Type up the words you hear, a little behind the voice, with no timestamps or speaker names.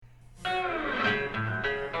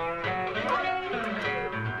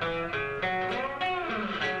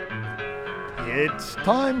It's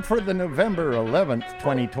time for the November 11th,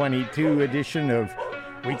 2022 edition of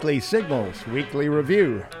Weekly Signals Weekly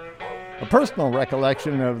Review, a personal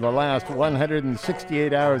recollection of the last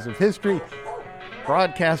 168 hours of history,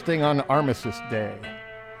 broadcasting on Armistice Day.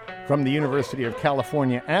 From the University of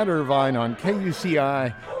California at Irvine on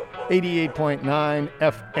KUCI 88.9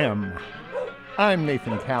 FM. I'm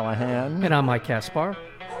Nathan Callahan. And I'm Mike Kaspar.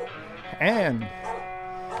 And,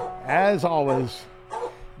 as always,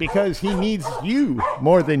 because he needs you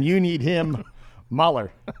more than you need him,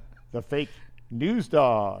 Mahler, the fake news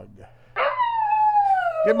dog.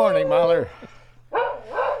 Good morning, Mahler.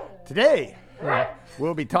 Today,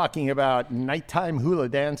 we'll be talking about nighttime hula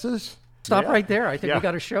dances. Stop right there. I think we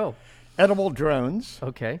got a show. Edible drones.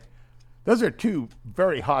 Okay. Those are two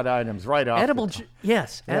very hot items right off Edible the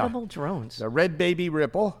drones. The Red Baby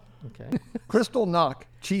Ripple. Okay. Crystal Knock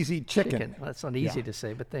Cheesy Chicken. Well, that's not easy to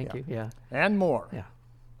say, but thank you. Yeah. And more. Yeah.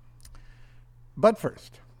 But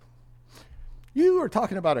first, you were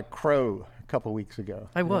talking about a crow a couple weeks ago.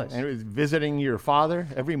 I was. And it was visiting your father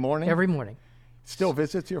every morning? Every morning. Still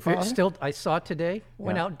visits your father? I saw it today.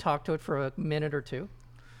 Went out and talked to it for a minute or two.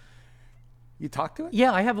 You talk to it?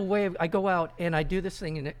 Yeah, I have a way of, I go out and I do this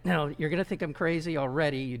thing, and you're going to think I'm crazy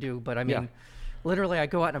already, you do, but I mean, literally I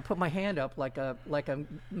go out and I put my hand up like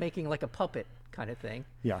I'm making like a puppet kind of thing.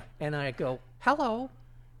 Yeah. And I go, hello.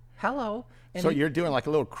 And so you're doing like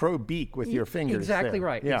a little crow beak with your fingers. Exactly there.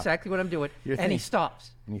 right. Yeah. Exactly what I'm doing. And he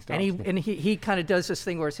stops. And he kind of does this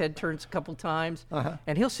thing where his head turns a couple times,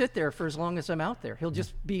 and he'll sit there for as long as I'm out there. He'll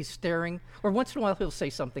just be staring, or once in a while he'll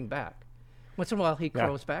say something back. Once in a while he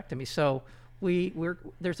crows back to me. So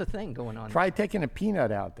there's a thing going on. Try taking a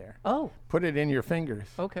peanut out there. Oh. Put it in your fingers.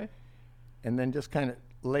 Okay. And then just kind of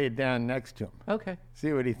lay it down next to him. Okay.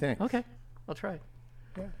 See what he thinks. Okay. I'll try it.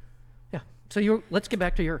 Yeah. Yeah. So let's get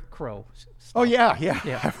back to your crow stuff. Oh, yeah.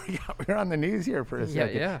 Yeah. I forgot we were on the news here for a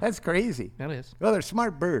second. Yeah. That's crazy. That is. Well, they're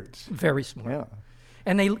smart birds. Very smart. Yeah.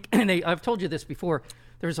 And they I've told you this before,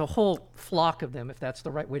 there's a whole flock of them, if that's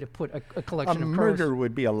the right way to put a collection of crows. A murder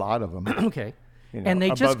would be a lot of them. Okay. And they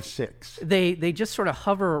above six. They just sort of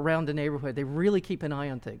hover around the neighborhood. They really keep an eye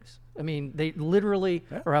on things. I mean, they literally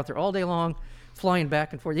are out there all day long, flying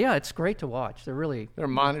back and forth. Yeah, it's great to watch. They're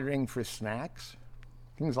monitoring for snacks,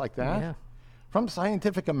 things like that. Yeah. From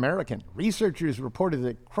Scientific American, researchers reported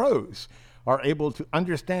that crows are able to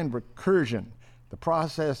understand recursion, the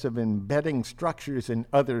process of embedding structures in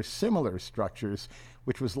other similar structures,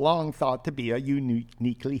 which was long thought to be a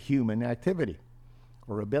uniquely human activity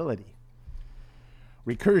or ability.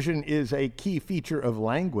 Recursion is a key feature of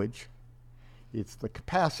language. It's the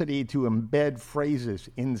capacity to embed phrases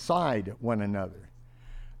inside one another,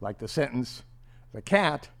 like the sentence, the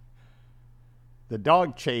cat, the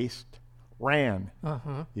dog chased, ran.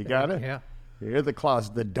 You got it? Yeah. Here, the clause,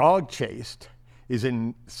 the dog chased, is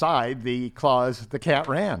inside the clause, the cat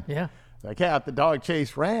ran. Yeah. The cat, the dog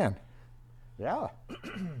chased, ran. Yeah.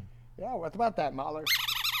 Yeah, what about that, Mahler?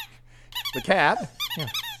 The cat,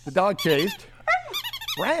 the dog chased,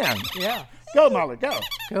 ran. Yeah. Go, Mahler, go.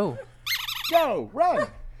 Go, run.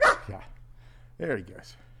 Yeah. There he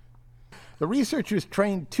goes. The researchers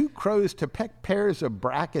trained two crows to peck pairs of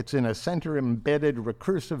brackets in a center-embedded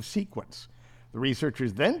recursive sequence. The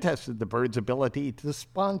researchers then tested the bird's ability to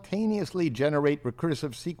spontaneously generate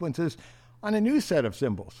recursive sequences on a new set of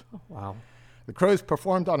symbols. Oh, wow. The crows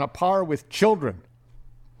performed on a par with children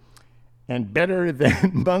and better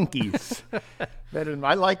than monkeys.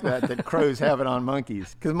 I like that crows have it on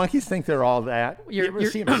monkeys, because monkeys think they're all that. You ever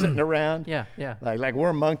see them sitting around? Yeah. Like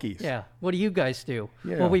we're monkeys. Yeah. What do you guys do?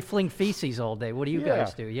 Yeah. Well, we fling feces all day. What do you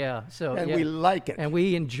guys do? Yeah. So and we like it. And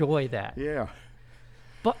we enjoy that. Yeah.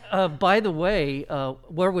 But by the way,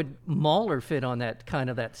 where would Mahler fit on that kind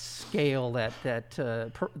of that scale, that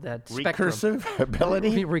spectrum? Recursive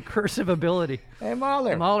ability? Recursive ability. Hey,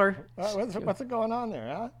 Mahler. What's going on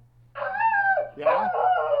there, huh? Yeah.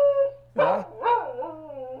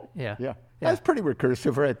 That's pretty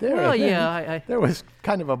recursive right there. Well, there was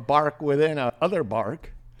kind of a bark within a other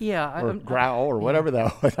bark. Yeah. Or growl or whatever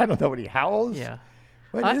that was. I don't know what he howls. Yeah.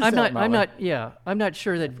 I'm not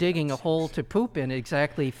sure that digging a hole to poop in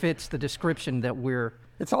exactly fits the description that we're.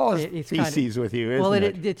 It's all feces with you, isn't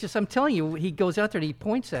it? It's just, I'm telling you, he goes out there and he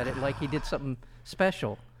points at it like he did something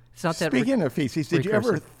special. It's not that. Speaking of feces, did you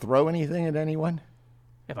ever throw anything at anyone?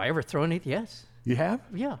 Have I ever thrown anything? Yes. You have?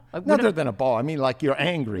 Yeah. Other than a ball. I mean, like you're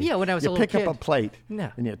angry. Yeah, when I was a little kid. You pick up a plate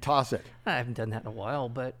and you toss it. I haven't done that in a while,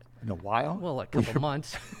 but. In a while? Well, a couple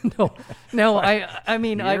months. No. I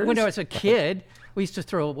mean, when I was a kid, We used to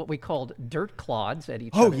throw what we called dirt clods at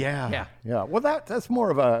each other. other. Oh, yeah. Well, that's more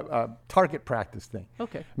of a target practice thing.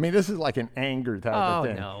 Okay. I mean, this is like an anger type of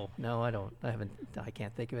thing. No, I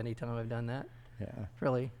can't think of any time I've done that. Yeah.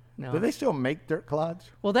 Really? No. Do they still make dirt clods?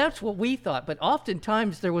 Well, that's what we thought, but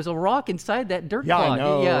oftentimes there was a rock inside that dirt clod. I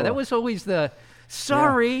know. Yeah, that was always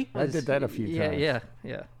sorry. Yeah, I did that a few times.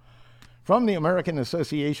 Yeah. From the American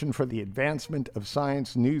Association for the Advancement of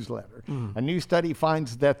Science newsletter, a new study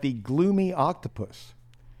finds that the gloomy octopus,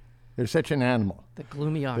 there's such an animal. The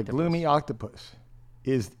gloomy octopus. The gloomy octopus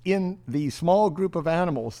is in the small group of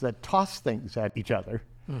animals that toss things at each other,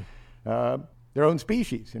 their own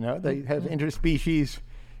species, They have interspecies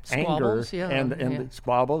squabbles, anger and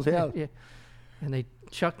squabbles, yeah. And they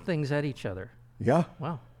chuck things at each other. Yeah.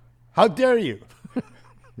 Wow. How dare you?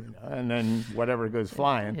 And then whatever goes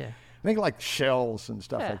flying. Yeah. Think like shells and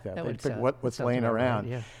stuff like that. They pick what's laying around.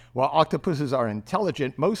 Right, yeah. While octopuses are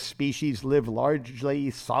intelligent, most species live largely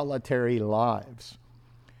solitary lives.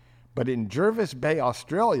 But in Jervis Bay,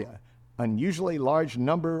 Australia, unusually large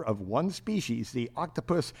number of one species, the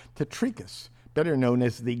octopus tetricus, better known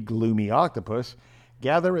as the gloomy octopus,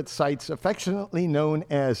 gather at sites affectionately known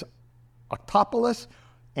as Octopolis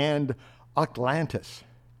and Oclantis.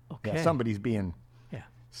 Okay. Yeah, somebody's being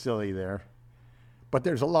silly there. But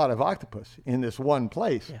there's a lot of octopus in this one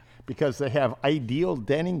place because they have ideal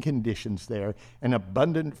denning conditions there and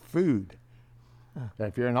abundant food.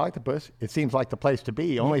 If you're an octopus, it seems like the place to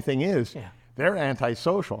be. Only thing is, they're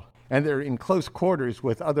antisocial, and they're in close quarters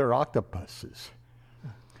with other octopuses,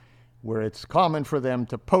 where it's common for them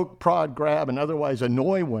to poke, prod, grab, and otherwise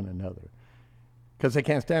annoy one another because they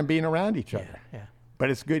can't stand being around each other. Yeah. But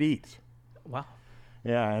it's good eats. Wow.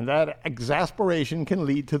 Yeah, and that exasperation can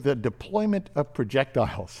lead to the deployment of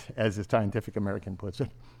projectiles, as the Scientific American puts it.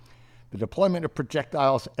 The deployment of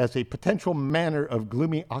projectiles as a potential manner of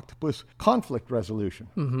gloomy octopus conflict resolution.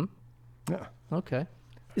 Mm-hmm. Yeah. Okay.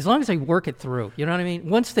 As long as they work it through, you know what I mean?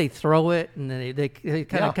 Once they throw it and they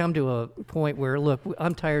kind of come to a point where, look,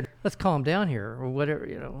 I'm tired, let's calm down here, or whatever,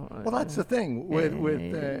 Well, that's the thing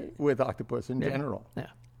with octopus in general. Yeah.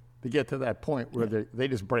 They get to that point where they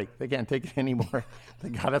just break. They can't take it anymore. They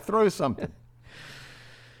got to throw something.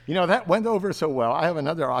 That went over so well. I have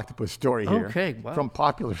another octopus story here from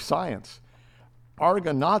Popular Science.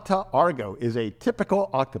 Argonauta argo is a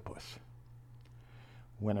typical octopus.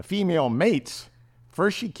 When a female mates,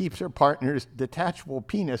 first she keeps her partner's detachable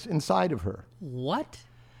penis inside of her. What?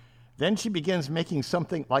 Then she begins making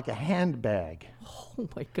something like a handbag. Oh,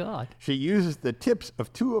 my God. She uses the tips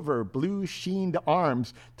of two of her blue-sheened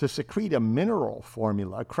arms to secrete a mineral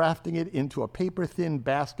formula, crafting it into a paper-thin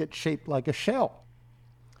basket shaped like a shell.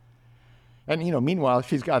 And, meanwhile,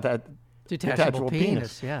 she's got that detachable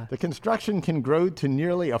penis. Yeah. The construction can grow to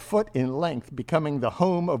nearly a foot in length, becoming the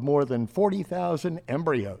home of more than 40,000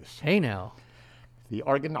 embryos. Hey, now. The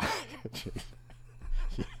Argonaut...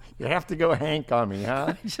 You have to go Hank on me,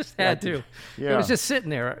 huh? I just had to. Yeah. It was just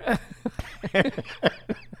sitting there.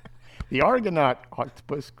 The Argonaut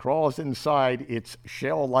octopus crawls inside its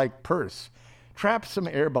shell-like purse, traps some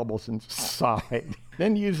air bubbles inside,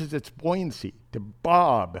 then uses its buoyancy to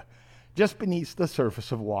bob just beneath the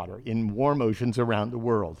surface of water in warm oceans around the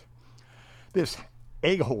world. This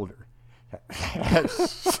egg holder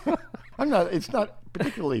has... It's not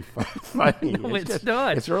particularly funny. No, it's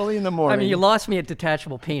not. It's early in the morning. I mean, you lost me at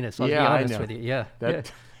detachable penis, I'll be honest with you. Yeah.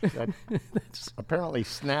 That apparently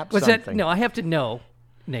snapped something. No, I have to know,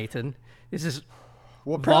 Nathan. Is this...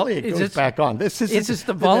 Well, apparently it goes back on. Is this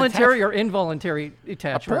the voluntary or involuntary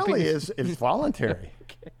attachment? Apparently it's voluntary.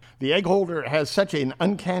 Okay. The egg holder has such an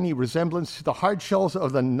uncanny resemblance to the hard shells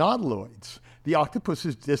of the nautiloids, the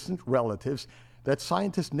octopus's distant relatives, that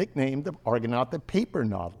scientists nicknamed the Argonaut the paper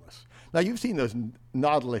nautilus. Now, you've seen those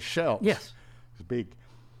nautilus shells. Yes. Those big,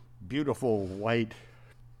 beautiful, white,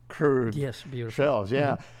 curved shells.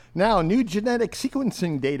 Yeah. Mm-hmm. Now, new genetic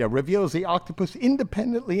sequencing data reveals the octopus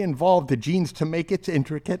independently involved the genes to make its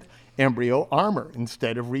intricate embryo armor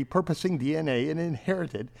instead of repurposing DNA it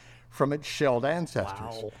inherited from its shelled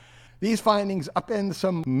ancestors. Wow. These findings upend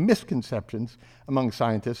some misconceptions among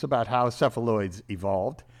scientists about how cephaloids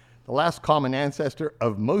evolved. The last common ancestor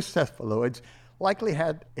of most cephaloids likely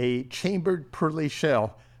had a chambered pearly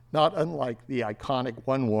shell, not unlike the iconic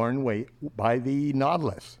one worn by the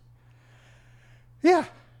nautilus. Yeah.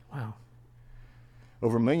 Wow.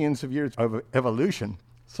 Over millions of years of evolution,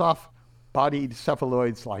 soft-bodied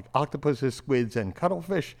cephaloids like octopuses, squids, and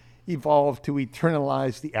cuttlefish evolved to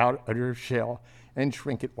eternalize the outer shell and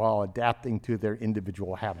shrink it while adapting to their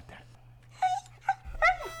individual habitat.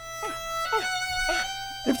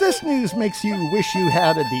 If this news makes you wish you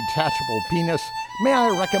had a detachable penis, may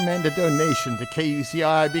I recommend a donation to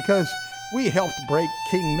KUCI because we helped break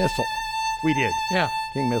King Missile. We did. Yeah.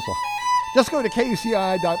 King Missile. Just go to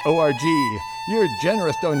KUCI.org. Your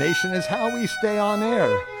generous donation is how we stay on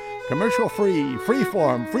air. Commercial-free,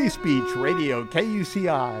 free-form, free speech radio,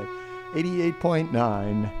 KUCI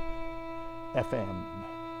 88.9 FM.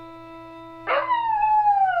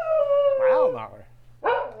 Wow, Mauer.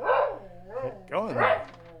 Get going there.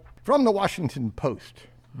 From the Washington Post.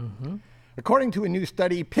 Mm-hmm. According to a new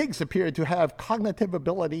study, pigs appear to have cognitive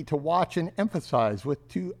ability to watch and emphasize with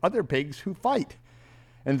two other pigs who fight,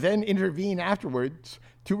 and then intervene afterwards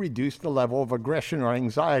to reduce the level of aggression or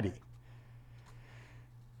anxiety.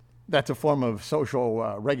 That's a form of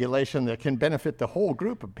social regulation that can benefit the whole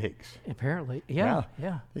group of pigs. Apparently, yeah.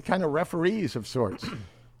 They're kind of referees of sorts.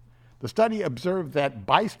 The study observed that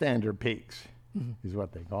bystander pigs is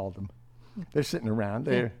what they called them. They're sitting around.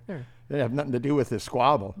 They have nothing to do with this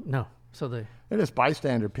squabble. No. So they're just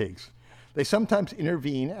bystander pigs. They sometimes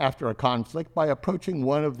intervene after a conflict by approaching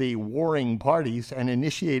one of the warring parties and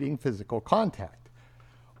initiating physical contact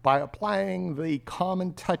by applying the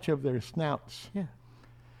common touch of their snouts,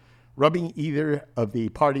 rubbing either of the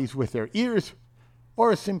parties with their ears,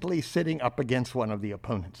 or simply sitting up against one of the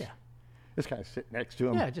opponents. Just kind of sit next to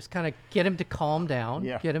him. Yeah, just kind of get him to calm down,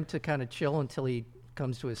 get him to kind of chill until he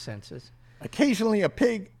comes to his senses. Occasionally a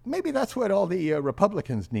pig, maybe that's what all the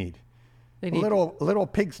Republicans need. They need little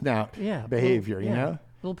pig snout behavior, you know?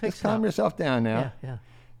 Little pig Just calm yourself down now. Yeah.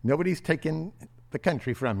 Nobody's taking the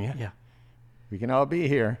country from you. Yeah. We can all be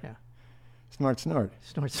here. Yeah. Snort, snort.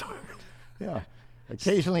 Snort, snort. Yeah.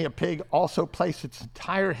 Occasionally a pig also placed its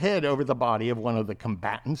entire head over the body of one of the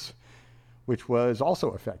combatants, which was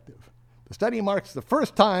also effective. The study marks the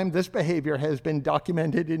first time this behavior has been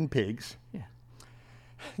documented in pigs.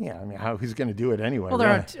 Yeah, I mean, who's going to do it anyway? Well,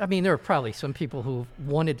 there are probably some people who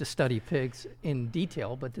wanted to study pigs in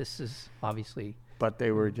detail, but this is obviously... But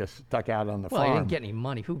they were just stuck out on the farm. Well, they didn't get any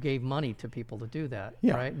money. Who gave money to people to do that?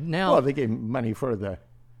 Yeah. Right? Now, well, they gave money for the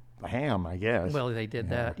ham, I guess. Well, they did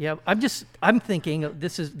that. Yeah. I'm thinking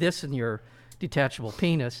this and your detachable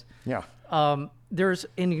penis. Yeah. There's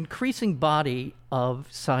an increasing body of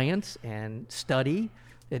science and study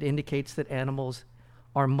that indicates that animals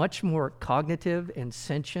are much more cognitive and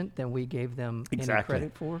sentient than we gave them any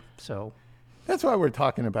credit for. So that's why we're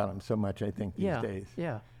talking about them so much, I think, these days.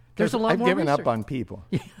 Yeah. There's a lot more I've given research. up on people.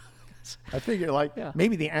 I figure,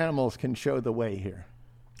 maybe the animals can show the way here.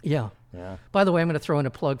 Yeah. By the way, I'm going to throw in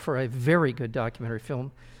a plug for a very good documentary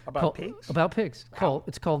film about pigs. Wow.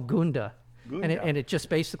 It's called Gunda. And it just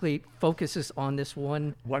basically focuses on this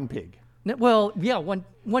one pig. Well, yeah,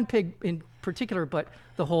 one pig in particular, but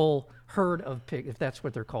the whole herd of pigs, if that's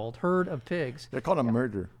what they're called, herd of pigs. They're called a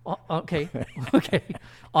murder. Okay,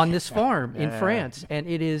 on this farm in France, and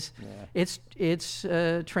it's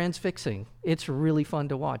transfixing. It's really fun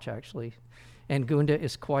to watch, actually, and Gunda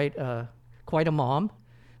is quite a mom.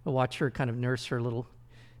 I watch her kind of nurse her little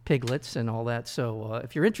piglets and all that. So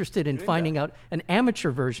if you're interested in finding out an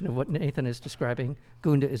amateur version of what Nathan is describing,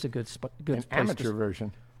 Gunda is a good place. Amateur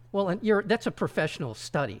version. Well, and that's a professional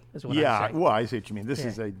study, is what I'm saying. Well, I see what you mean. This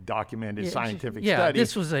is a documented scientific study. Yeah,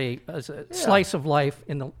 this was a slice of life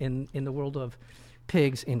in the world of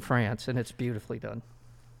pigs in France, and it's beautifully done.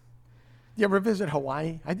 You ever visit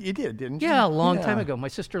Hawaii? You did, didn't you? Yeah, a long time ago. My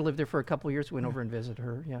sister lived there for a couple of years. Went over and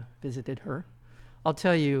visited her. I'll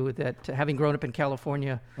tell you that having grown up in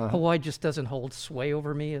California, Hawaii just doesn't hold sway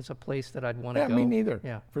over me as a place that I'd want to go. Yeah, me neither.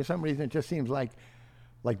 Yeah. For some reason, it just seems like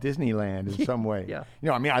Disneyland in some way. Yeah. You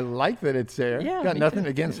know, I mean, I like that it's there. Yeah, got nothing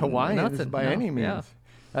against Hawaiians by any means.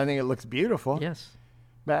 Yeah. I think it looks beautiful. Yes.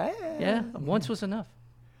 But, once was enough.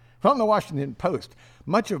 From the Washington Post,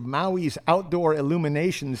 much of Maui's outdoor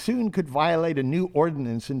illumination soon could violate a new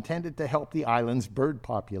ordinance intended to help the island's bird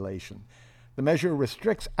population. The measure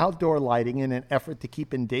restricts outdoor lighting in an effort to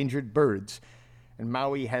keep endangered birds, and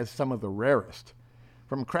Maui has some of the rarest,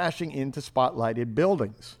 from crashing into spotlighted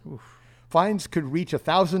buildings. Oof. Fines could reach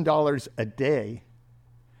 $1,000 a day.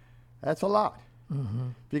 That's a lot. Mm-hmm.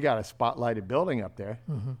 If you got a spotlighted building up there.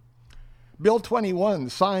 Mm-hmm. Bill 21,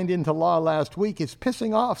 signed into law last week, is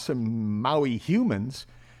pissing off some Maui humans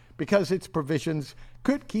because its provisions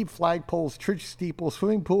could keep flagpoles, church steeples,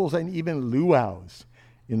 swimming pools, and even luau's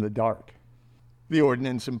in the dark. The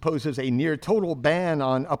ordinance imposes a near-total ban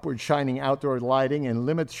on upward shining outdoor lighting and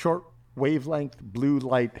limits short wavelength blue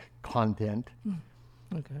light content.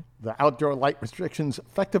 Okay. The outdoor light restrictions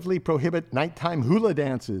effectively prohibit nighttime hula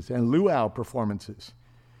dances and luau performances,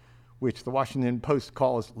 which the Washington Post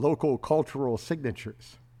calls local cultural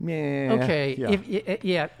signatures. Yeah. Okay.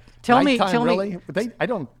 Yeah. Tell me. I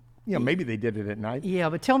don't. Maybe they did it at night. Yeah,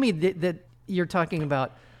 but tell me that you're talking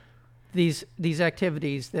about these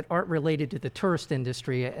activities that aren't related to the tourist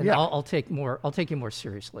industry, and I'll take you more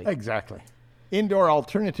seriously. Exactly. Indoor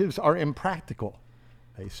alternatives are impractical,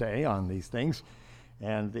 they say, on these things.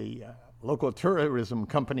 And the local tourism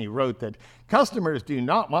company wrote that customers do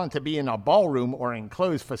not want to be in a ballroom or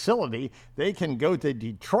enclosed facility. They can go to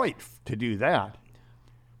Detroit to do that.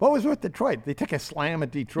 What was with Detroit? They took a slam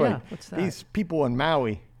at Detroit. Yeah, what's that? These people in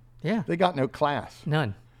Maui, they got no class.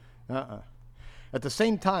 None. At the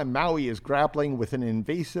same time, Maui is grappling with an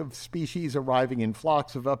invasive species arriving in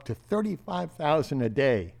flocks of up to 35,000 a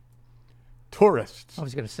day. Tourists. I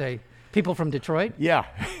was going to say, people from Detroit? Yeah.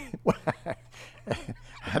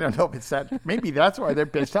 I don't know if it's that. Maybe that's why they're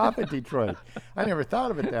pissed off at Detroit. I never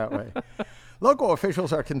thought of it that way. Local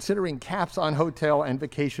officials are considering caps on hotel and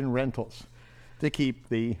vacation rentals to keep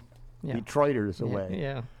the Detroiters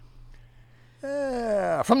away.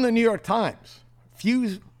 From the New York Times,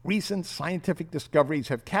 few recent scientific discoveries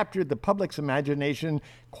have captured the public's imagination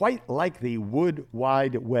quite like the Wood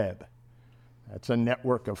Wide Web. That's a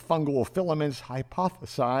network of fungal filaments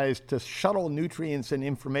hypothesized to shuttle nutrients and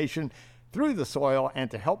information through the soil and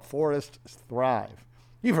to help forests thrive.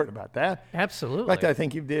 You've heard about that. Absolutely. In fact, I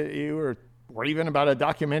think you were even about a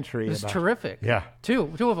documentary. It's terrific. Yeah. Two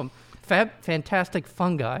of them. Fantastic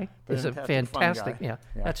Fungi is a fantastic. Yeah,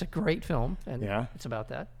 that's a great film, and it's about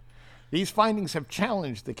that. These findings have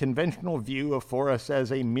challenged the conventional view of forests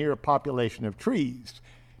as a mere population of trees.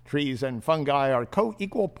 Trees and fungi are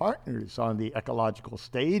co-equal partners on the ecological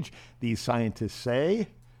stage, these scientists say.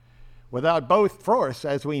 Without both forests,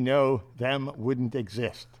 as we know, them wouldn't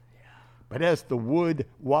exist. But as the Wood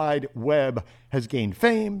Wide Web has gained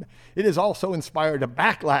fame, it has also inspired a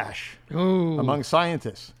backlash among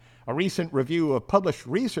scientists. A recent review of published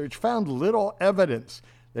research found little evidence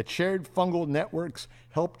that shared fungal networks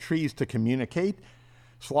help trees to communicate,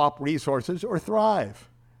 swap resources, or thrive.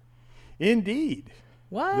 Indeed,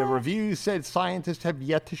 the review said scientists have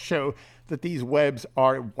yet to show that these webs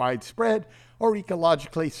are widespread or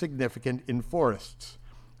ecologically significant in forests.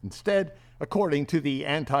 Instead, according to the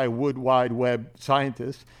anti-Wood Wide Web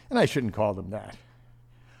scientists, and I shouldn't call them that,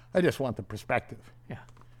 I just want the perspective.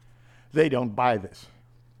 They don't buy this.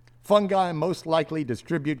 Fungi most likely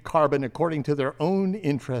distribute carbon according to their own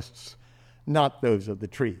interests, not those of the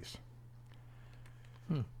trees.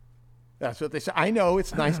 That's what they say. I know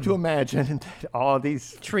it's nice to imagine all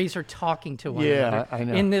these trees are talking to one another. I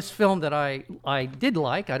know. In this film that I did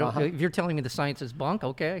like, I don't. If you're telling me the science is bunk,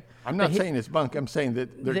 okay. I'm not saying it's bunk. I'm saying that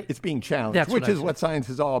it's being challenged, which is what science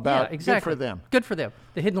is all about. Yeah, exactly. Good for them. Good for them.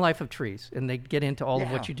 The hidden life of trees, and they get into all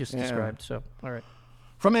of what you just described. So, all right.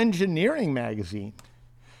 From Engineering Magazine,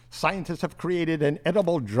 scientists have created an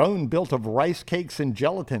edible drone built of rice cakes and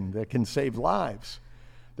gelatin that can save lives.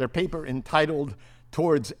 Their paper entitled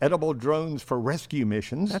Towards Edible Drones for Rescue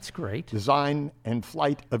Missions. That's great. Design and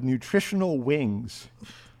Flight of Nutritional Wings.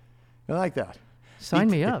 I like that. Sign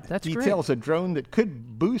me up. That's great. Details a drone that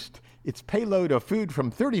could boost its payload of food from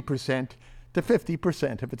 30% to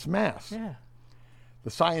 50% of its mass. Yeah. The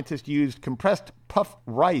scientist used compressed puffed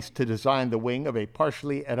rice to design the wing of a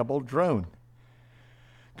partially edible drone.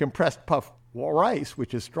 Compressed puffed rice,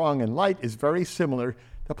 which is strong and light, is very similar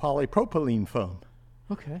to polypropylene foam.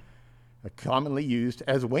 Okay. Commonly used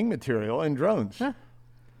as wing material in drones. Huh.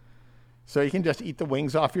 So you can just eat the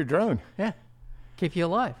wings off your drone. Yeah. Keep you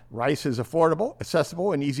alive. Rice is affordable,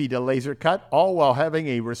 accessible, and easy to laser cut, all while having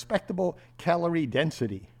a respectable calorie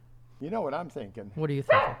density. You know what I'm thinking? What are you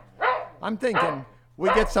thinking? I'm thinking we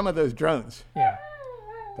get some of those drones. Yeah.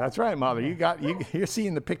 That's right, Mother. You're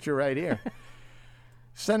seeing the picture right here.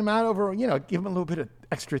 Send them out over, give them a little bit of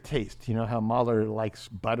extra taste. You know how Mahler likes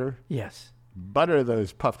butter? Yes. Butter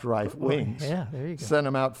those puffed rice wings. Yeah, there you go. Send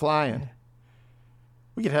them out flying.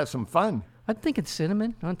 We could have some fun. I'm thinking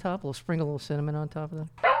cinnamon on top. We'll sprinkle a little cinnamon on top of them.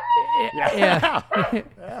 Yeah.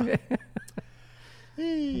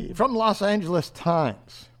 From Los Angeles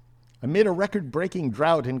Times. Amid a record-breaking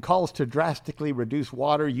drought and calls to drastically reduce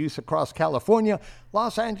water use across California,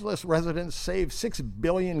 Los Angeles residents saved 6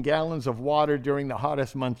 billion gallons of water during the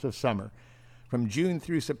hottest months of summer. From June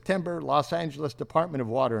through September, Los Angeles Department of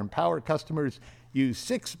Water and Power customers used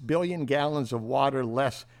 6 billion gallons of water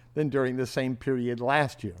less than during the same period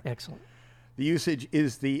last year. Excellent. The usage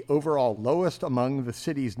is the overall lowest among the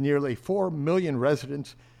city's nearly 4 million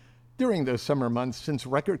residents during those summer months since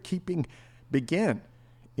record-keeping began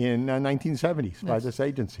in 1970s by this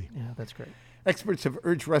agency. Yeah, that's great. Experts have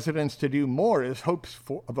urged residents to do more as hopes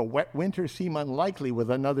of a wet winter seem unlikely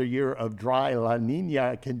with another year of dry La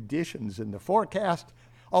Nina conditions in the forecast.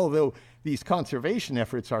 Although these conservation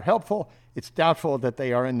efforts are helpful, it's doubtful that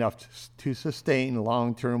they are enough to sustain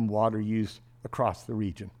long-term water use across the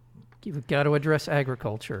region. You've got to address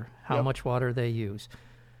agriculture, how Yep. much water they use.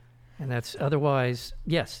 And that's otherwise,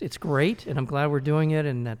 yes, it's great, and I'm glad we're doing it,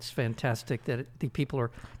 and that's fantastic that the people are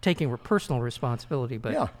taking personal responsibility,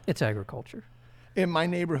 but it's agriculture. In my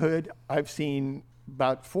neighborhood, I've seen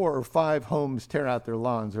about 4 or 5 homes tear out their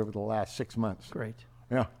lawns over the last 6 months. Great.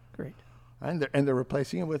 Yeah. Great. And they're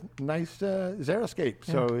replacing it with nice xeriscape,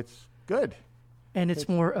 so it's good. And it's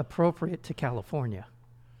more appropriate to California.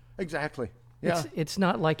 Exactly. Yeah. It's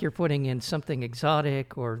not like you're putting in something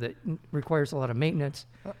exotic or that requires a lot of maintenance.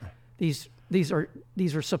 These are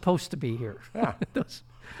supposed to be here. Yeah.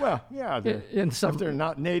 Well, yeah. If they're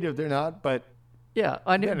not native, they're not. But yeah,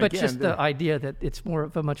 but just the idea that it's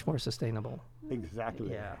much more sustainable.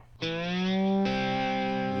 Exactly. Yeah.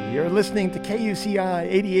 You're listening to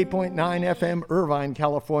KUCI 88.9 FM, Irvine,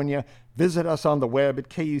 California. Visit us on the web at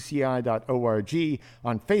kuci.org,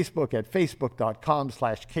 on Facebook at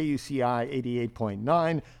facebook.com/KUCI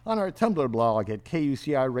 88.9, on our Tumblr blog at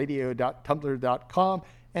kuciradio.tumblr.com,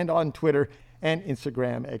 and on Twitter and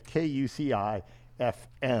Instagram at KUCI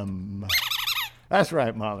FM. That's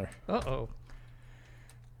right, Mahler. Uh-oh.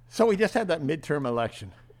 So we just had that midterm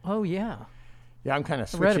election. Oh, yeah. Yeah, I'm kind of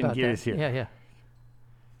switching gears here.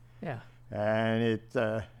 Yeah. And it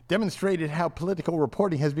demonstrated how political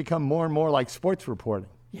reporting has become more and more like sports reporting.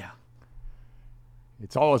 Yeah.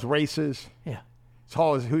 It's always races. Yeah. It's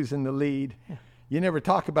always who's in the lead. Yeah. You never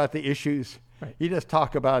talk about the issues. Right. You just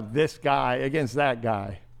talk about this guy against that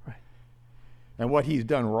guy. Right. And what he's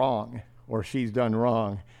done wrong or she's done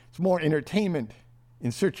wrong. It's more entertainment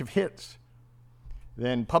in search of hits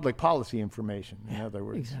than public policy information, in other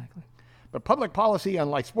words. Exactly. But public policy,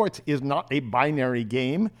 unlike sports, is not a binary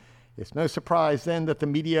game. It's no surprise then that the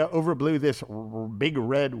media overblew this big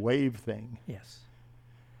red wave thing. Yes.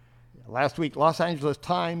 Last week, Los Angeles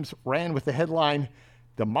Times ran with the headline,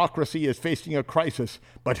 "Democracy is facing a crisis,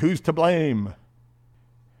 but who's to blame?"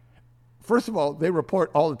 First of all, they report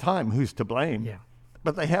all the time who's to blame. Yeah.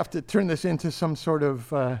 But they have to turn this into some sort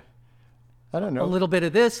of, I don't know. A little bit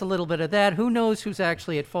of this, a little bit of that. Who knows who's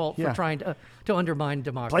actually at fault for trying to undermine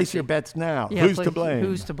democracy? Place your bets now. Yeah, who's to blame?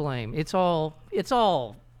 Who's to blame? It's all,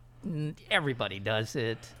 everybody does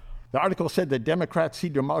it. The article said that Democrats see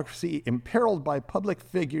democracy imperiled by public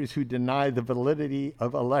figures who deny the validity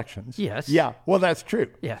of elections. Yes. Yeah, well, that's true.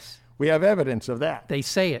 Yes. We have evidence of that. They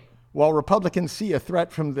say it. While Republicans see a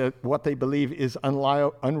threat from what they believe is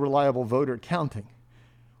unreliable voter counting.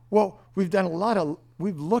 Well, we've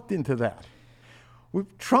looked into that.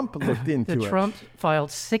 Trump looked into it. Trump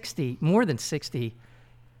filed more than 60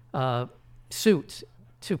 suits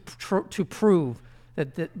to prove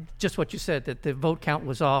that just what you said, that the vote count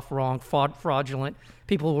was off, wrong, fraudulent,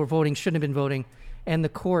 people who were voting shouldn't have been voting, and the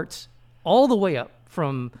courts, all the way up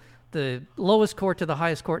from the lowest court to the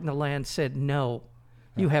highest court in the land, said no,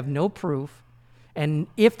 you have no proof, and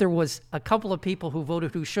if there was a couple of people who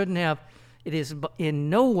voted who shouldn't have, it is in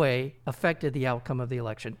no way affected the outcome of the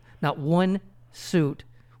election. Not one suit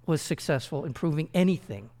was successful in proving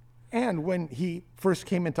anything. And when he first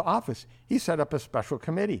came into office, he set up a special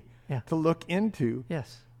committee to look into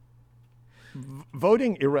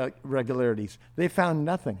voting irregularities. They found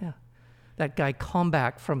nothing. Yeah. That guy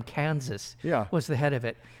Kalmbach from Kansas was the head of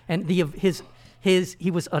it. And he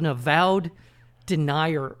was an avowed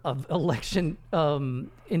denier of election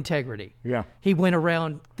integrity. Yeah. He went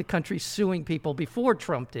around the country suing people before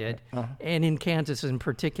Trump did, and in Kansas in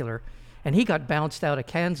particular. And he got bounced out of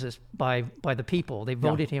Kansas by the people. They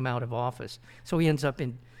voted him out of office. So he ends up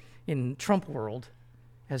in Trump world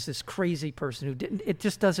as this crazy person who didn't. It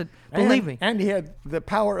just doesn't. Believe me. And he had the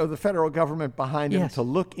power of the federal government behind him to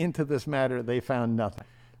look into this matter. They found nothing.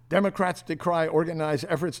 Democrats decry organized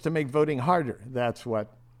efforts to make voting harder. That's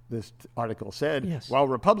what this article said. Yes. While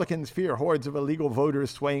Republicans fear hordes of illegal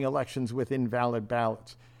voters swaying elections with invalid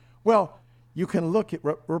ballots. Well, you can look at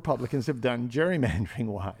what Republicans have done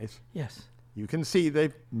gerrymandering-wise. Yes. You can see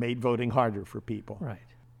they've made voting harder for people. Right.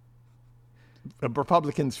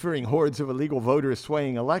 Republicans fearing hordes of illegal voters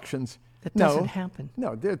swaying elections. That doesn't happen.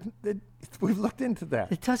 No, we've looked into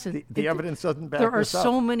that. It doesn't. The evidence doesn't back this up. There are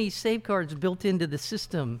so many safeguards built into the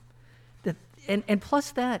system. And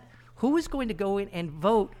plus that, who is going to go in and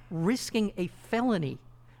vote risking a felony?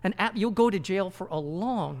 You'll go to jail for a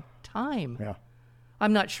long time. Yeah.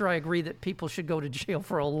 I'm not sure I agree that people should go to jail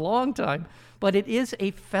for a long time, but it is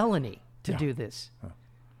a felony to do this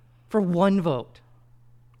for one vote.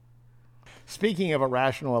 Speaking of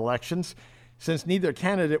irrational elections, since neither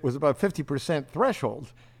candidate was above 50%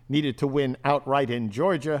 threshold needed to win outright in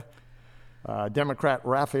Georgia, Democrat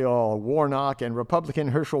Raphael Warnock and Republican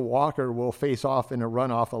Herschel Walker will face off in a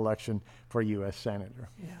runoff election for U.S. Senator.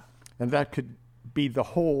 Yeah. And that could be the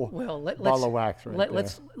whole ball of wax right there.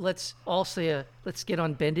 Let's all say let's get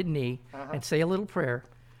on bended knee and say a little prayer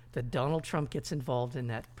that Donald Trump gets involved in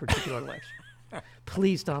that particular election.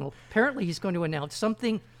 Please, Donald. Apparently, he's going to announce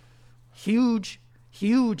something huge.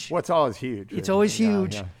 What's always huge? It's always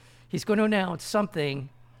huge. Yeah. He's going to announce something,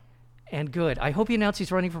 and good. I hope he announces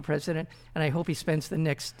he's running for president, and I hope he spends the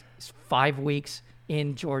next 5 weeks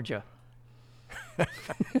in Georgia.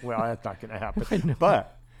 Well, that's not going to happen.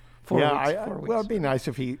 But 4 weeks. 4 weeks. Well, it'd be nice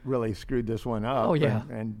if he really screwed this one up. Oh, yeah.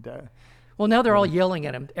 Well, now they're all yelling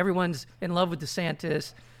at him. Everyone's in love with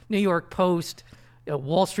DeSantis. New York Post,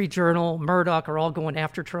 Wall Street Journal, Murdoch are all going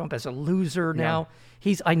after Trump as a loser now.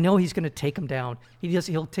 I know he's going to take him down.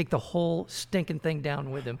 He'll take the whole stinking thing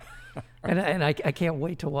down with him. and I can't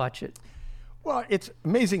wait to watch it. Well, it's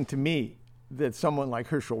amazing to me that someone like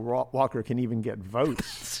Herschel Walker can even get votes.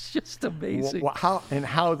 It's just amazing.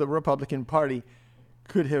 How the Republican Party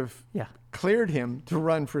could have cleared him to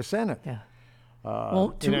run for Senate. Yeah.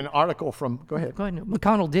 In an article from... Go ahead.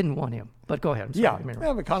 McConnell didn't want him, but go ahead. I'm sorry.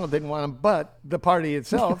 McConnell didn't want him, but the party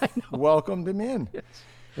itself welcomed him in. Yes.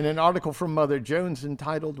 In an article from Mother Jones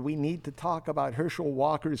entitled, "We Need to Talk About Herschel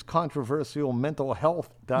Walker's Controversial Mental Health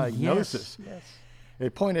Diagnosis,"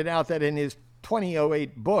 it pointed out that in his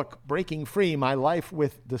 2008 book, Breaking Free, My Life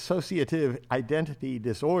with Dissociative Identity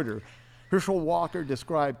Disorder, Herschel Walker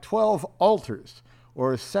described 12 alters,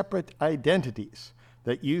 or separate identities,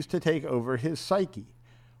 that used to take over his psyche.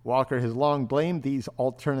 Walker has long blamed these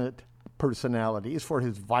alternate personalities for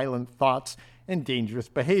his violent thoughts and dangerous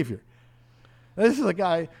behavior. Now, this is a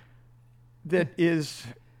guy that is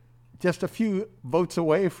just a few votes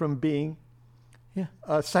away from being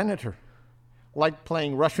a senator, like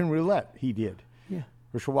playing Russian roulette he did. Yeah.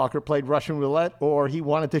 Herschel Walker played Russian roulette, or he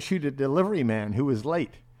wanted to shoot a delivery man who was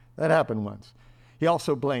late. That happened once. He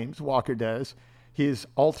also blames, Walker does, his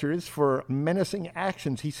alters for menacing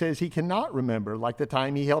actions he says he cannot remember, like the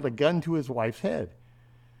time he held a gun to his wife's head.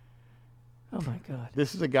 Oh, my God.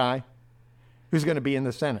 This is a guy who's going to be in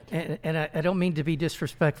the Senate. And I don't mean to be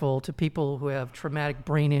disrespectful to people who have traumatic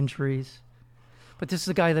brain injuries, but this is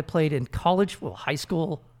a guy that played in high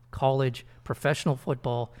school, college, professional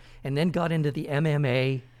football, and then got into the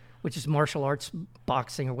MMA, which is martial arts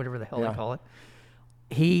boxing or whatever the hell they call it.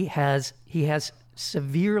 He has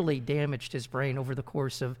severely damaged his brain over the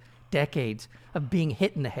course of decades of being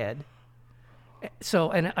hit in the head.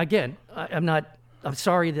 So, and again, I'm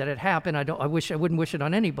sorry that it happened. I wouldn't wish it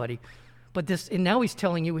on anybody. But and now he's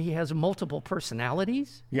telling you he has multiple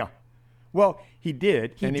personalities? Yeah. Well, he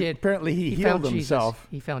did. He did. Apparently he healed himself.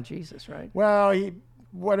 He found Jesus, right? Well,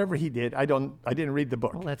 whatever he did, I didn't read the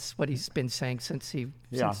book. Well, that's what he's been saying since this.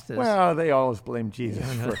 Well, they always blame Jesus.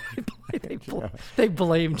 They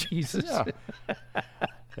blame Jesus.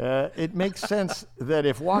 Yeah. It makes sense that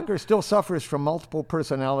if Walker still suffers from multiple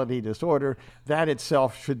personality disorder, that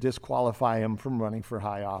itself should disqualify him from running for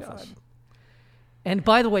high office. God. And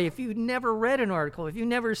by the way, if you never read an article, if you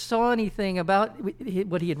never saw anything about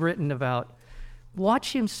what he had written about,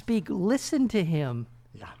 watch him speak. Listen to him.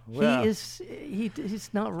 Yeah, well, he's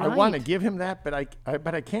not right. I want to give him that, but I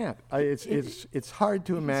can't. It's hard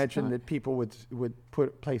to imagine that people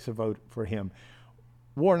would place a vote for him.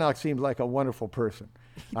 Warnock seems like a wonderful person.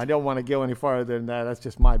 I don't want to go any farther than that. That's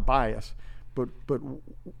just my bias. But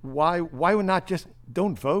why not just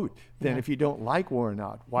don't vote then if you don't like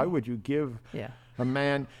Warnock? Why would you give a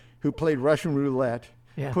man who played Russian roulette,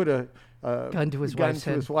 put a gun to his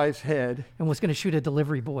wife's head, and was going to shoot a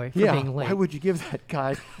delivery boy for being late? Why would you give that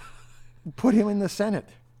guy? Put him in the Senate.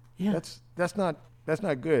 Yeah, that's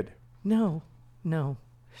not good. No.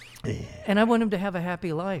 And I want him to have a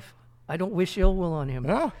happy life. I don't wish ill will on him.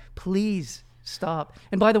 Yeah. Please stop.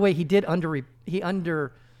 And by the way, he did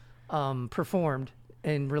performed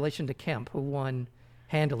in relation to Kemp, who won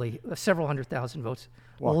handily, several 100,000 votes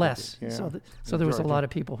less. So there was a lot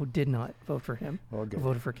of people who did not vote for him, who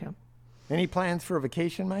voted for Kemp. Any plans for a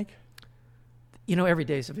vacation, Mike? Every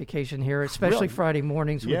day's a vacation here, especially Friday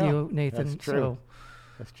mornings with you, Nathan. That's true.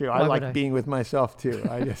 That's true. I like being with myself, too.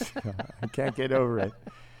 I can't get over it.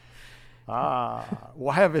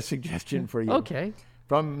 We'll have a suggestion for you. Okay.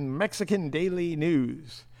 From Mexican Daily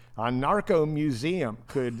News. A narco museum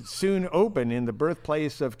could soon open in the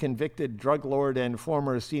birthplace of convicted drug lord and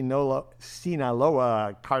former Sinaloa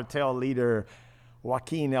cartel leader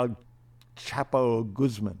Joaquin El Chapo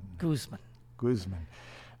Guzman.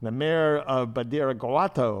 The mayor of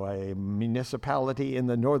Badiraguato, a municipality in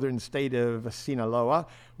the northern state of Sinaloa,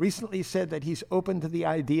 recently said that he's open to the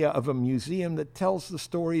idea of a museum that tells the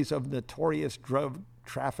stories of notorious drug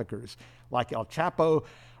traffickers like El Chapo,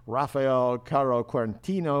 Rafael Caro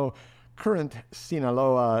Quintino, current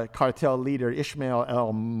Sinaloa cartel leader Ishmael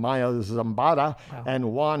El Maya Zambada,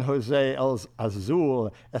 and Juan Jose El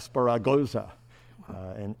Azul Esparagoza,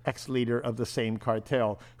 an ex-leader of the same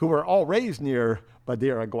cartel, who were all raised near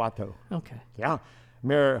Badiraguato. Okay. Yeah.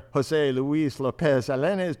 Mayor Jose Luis Lopez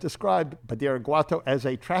Alenes described Badiraguato as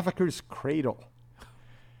a trafficker's cradle.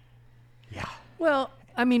 Yeah. Well,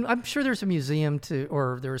 I mean, I'm sure there's a museum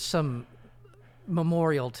or there's some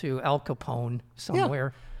memorial to Al Capone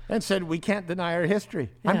somewhere. Yeah. And said, we can't deny our history.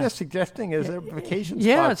 Yeah. I'm just suggesting as a vacation spot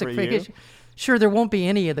yeah, it's for a vacation. Sure, there won't be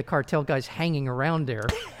any of the cartel guys hanging around there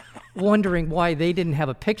wondering why they didn't have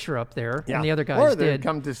a picture up there and the other guys did. Or they'd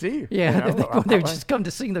come to see you. Yeah, they'd just come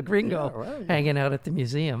to see the gringo hanging out at the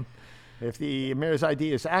museum. If the mayor's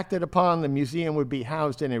idea is acted upon, the museum would be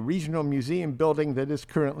housed in a regional museum building that is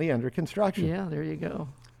currently under construction. Yeah, there you go.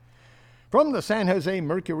 From the San Jose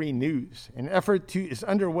Mercury News, an effort is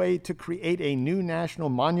underway to create a new national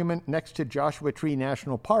monument next to Joshua Tree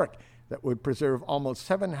National Park that would preserve almost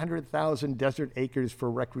 700,000 desert acres for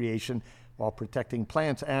recreation while protecting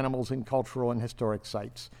plants, animals, and cultural and historic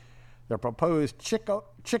sites. The proposed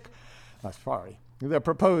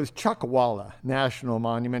Chuckwalla National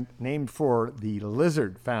Monument, named for the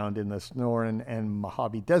lizard found in the Sonoran and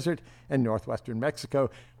Mojave Desert in northwestern Mexico,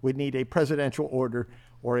 would need a presidential order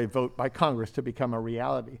or a vote by Congress to become a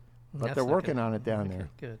reality. But they're working on it down there.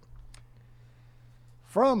 Good.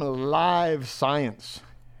 From Live Science,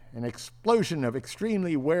 an explosion of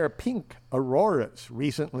extremely rare pink auroras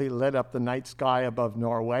recently lit up the night sky above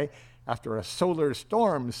Norway after a solar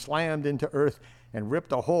storm slammed into Earth and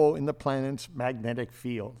ripped a hole in the planet's magnetic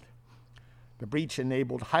field. The breach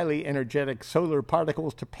enabled highly energetic solar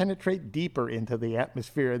particles to penetrate deeper into the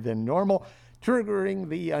atmosphere than normal, triggering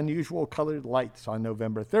the unusual colored lights on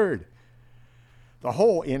November 3rd. The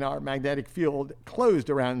hole in our magnetic field closed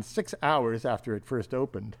around 6 hours after it first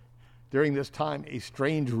opened. During this time, a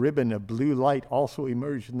strange ribbon of blue light also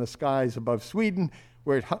emerged in the skies above Sweden,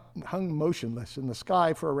 where it hung motionless in the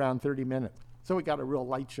sky for around 30 minutes. So we got a real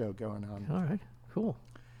light show going on. All right, cool.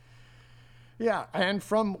 Yeah, and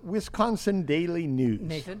from Wisconsin Daily News.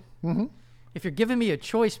 Nathan, if you're giving me a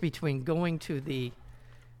choice between going to the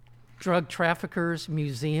drug traffickers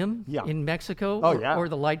museum in Mexico or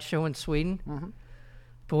the light show in Sweden,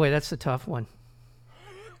 boy, that's a tough one.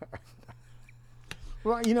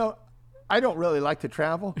 Well, you know, I don't really like to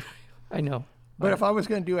travel. I know. But if I was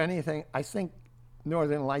going to do anything, I think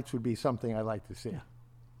Northern Lights would be something I'd like to see. Yeah.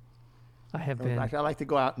 I have been. In fact, I like to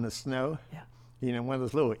go out in the snow. Yeah. You know, one of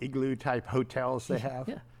those little igloo-type hotels they have.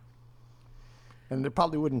 Yeah. And they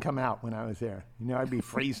probably wouldn't come out when I was there. You know, I'd be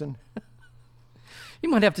freezing. You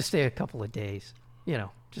might have to stay a couple of days. You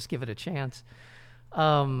know, just give it a chance.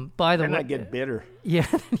 By the way, I get bitter. Yeah,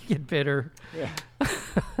 you get bitter. Yeah.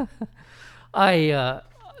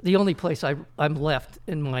 The only place I'm left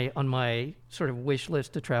on my sort of wish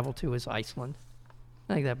list to travel to is Iceland.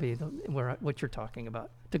 I think that'd be what you're talking about,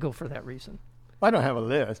 to go for that reason. I don't have a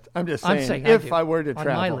list. I'm just saying if I were to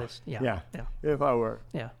travel. On my list, yeah. If I were.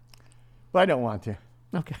 Yeah. But I don't want to.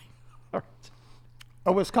 Okay. All right.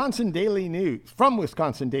 From Wisconsin Daily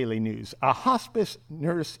News, a hospice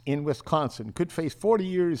nurse in Wisconsin could face 40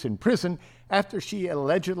 years in prison after she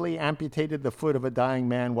allegedly amputated the foot of a dying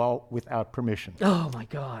man while without permission. Oh, my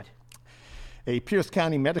God. A Pierce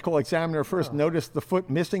County medical examiner first noticed the foot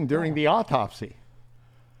missing during the autopsy.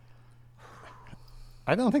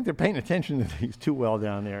 I don't think they're paying attention to these too well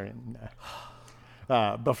down there.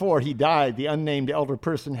 Before he died, the unnamed elder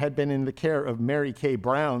person had been in the care of Mary Kay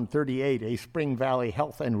Brown, 38, a Spring Valley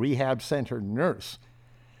Health and Rehab Center nurse.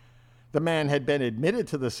 The man had been admitted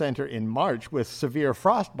to the center in March with severe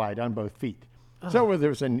frostbite on both feet. So there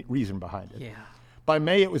was a reason behind it. Yeah. By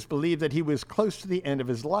May, it was believed that he was close to the end of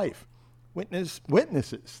his life.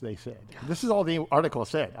 Witnesses, they said. This is all the article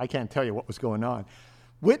said. I can't tell you what was going on.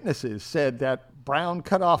 Witnesses said that Brown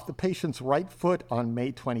cut off the patient's right foot on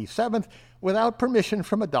May 27th without permission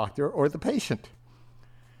from a doctor or the patient.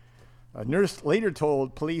 A nurse later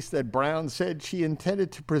told police that Brown said she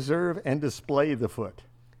intended to preserve and display the foot.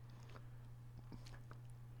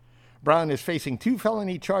 Brown is facing 2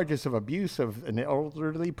 felony charges of abuse of an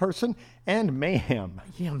elderly person and mayhem.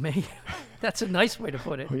 Yeah, mayhem. That's a nice way to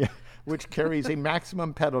put it. Yeah, which carries a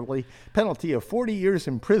maximum penalty of 40 years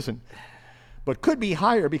in prison, but could be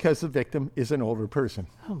higher because the victim is an older person.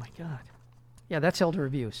 Oh, my God. Yeah, that's elder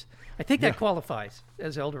abuse. I think that qualifies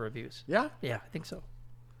as elder abuse. Yeah? Yeah, I think so.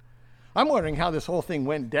 I'm wondering how this whole thing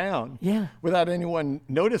went down without anyone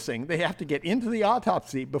noticing. They have to get into the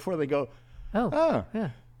autopsy before they go, no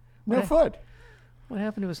foot. What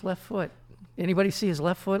happened to his left foot? Anybody see his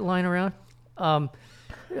left foot lying around? I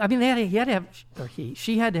mean,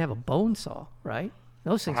 she had to have a bone saw, right?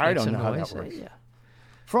 Those things make some noise. I don't know how that works.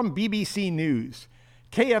 From BBC News,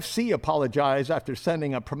 KFC apologized after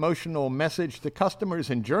sending a promotional message to customers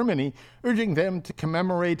in Germany urging them to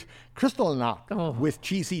commemorate Kristallnacht with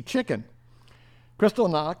cheesy chicken.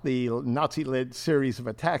 Kristallnacht, the Nazi-led series of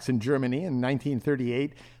attacks in Germany in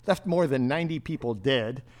 1938, left more than 90 people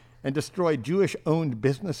dead and destroyed Jewish-owned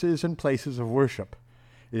businesses and places of worship.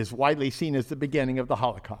 It is widely seen as the beginning of the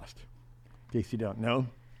Holocaust. In case you don't know,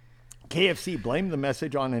 KFC blamed the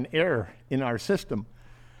message on an error in our system.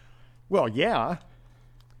 Well, yeah,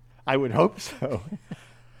 I would hope so.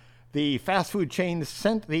 The fast food chain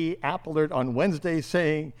sent the app alert on Wednesday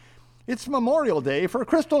saying, "It's Memorial Day for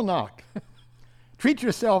Kristallnacht. Treat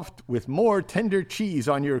yourself with more tender cheese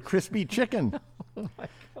on your crispy chicken." Oh my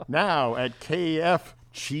God. Now at KF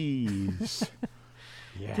Cheese.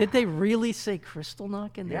 Yeah. Did they really say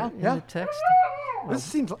Kristallnacht in the text? This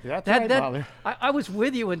seems like that's right, Molly. I was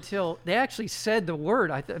with you until they actually said the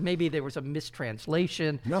word. I thought maybe there was a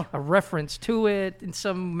mistranslation, a reference to it in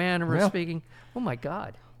some manner of speaking. Oh my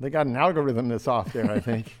God! They got an algorithm that's off there, I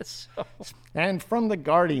think. And from The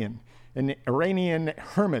Guardian, an Iranian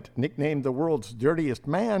hermit nicknamed the world's dirtiest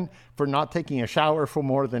man for not taking a shower for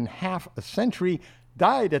more than half a century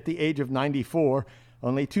died at the age of 94.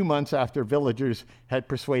 Only 2 months after villagers had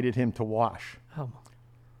persuaded him to wash. Oh.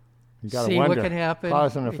 You gotta See wonder, what can happen.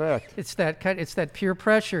 Cause and effect. It's that peer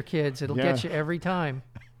pressure, kids. It'll get you every time.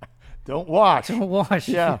 Don't wash. Don't wash.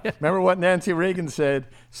 Yeah. Remember what Nancy Reagan said?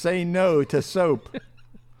 Say no to soap.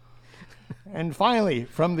 And finally,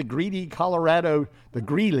 from the Greeley, Colorado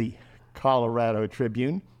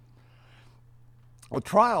Tribune, a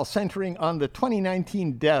trial centering on the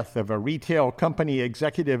 2019 death of a retail company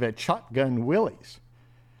executive at Shotgun Willie's,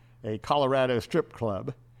 a Colorado strip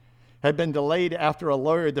club, had been delayed after a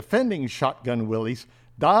lawyer defending Shotgun Willie's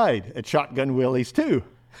died at Shotgun Willie's too.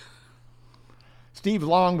 Steve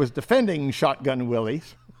Long was defending Shotgun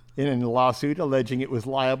Willie's in a lawsuit alleging it was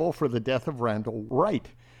liable for the death of Randall Wright,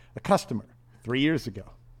 a customer, 3 years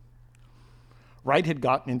ago. Wright had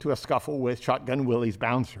gotten into a scuffle with Shotgun Willie's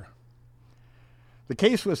bouncer. The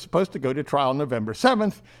case was supposed to go to trial November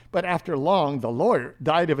 7th, but after Long, the lawyer,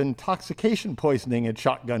 died of intoxication poisoning at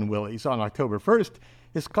Shotgun Willie's on October 1st,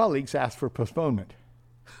 his colleagues asked for postponement.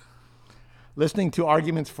 Listening to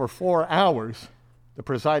arguments for 4 hours, the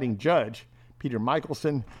presiding judge, Peter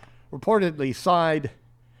Michelson, reportedly sighed,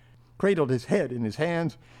 cradled his head in his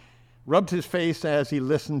hands, rubbed his face as he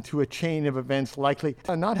listened to a chain of events likely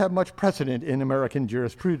to not have much precedent in American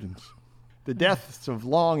jurisprudence. The deaths of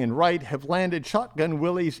Long and Wright have landed Shotgun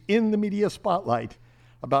Willie's in the media spotlight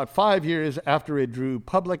about 5 years after it drew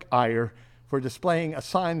public ire for displaying a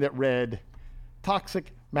sign that read,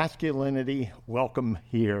 "Toxic masculinity, welcome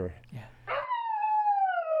here." Yeah.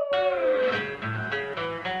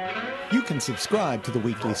 You can subscribe to the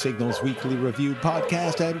Weekly Signals Weekly Review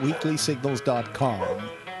podcast at weeklysignals.com.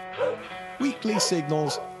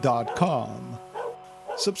 weeklysignals.com.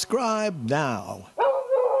 Subscribe now.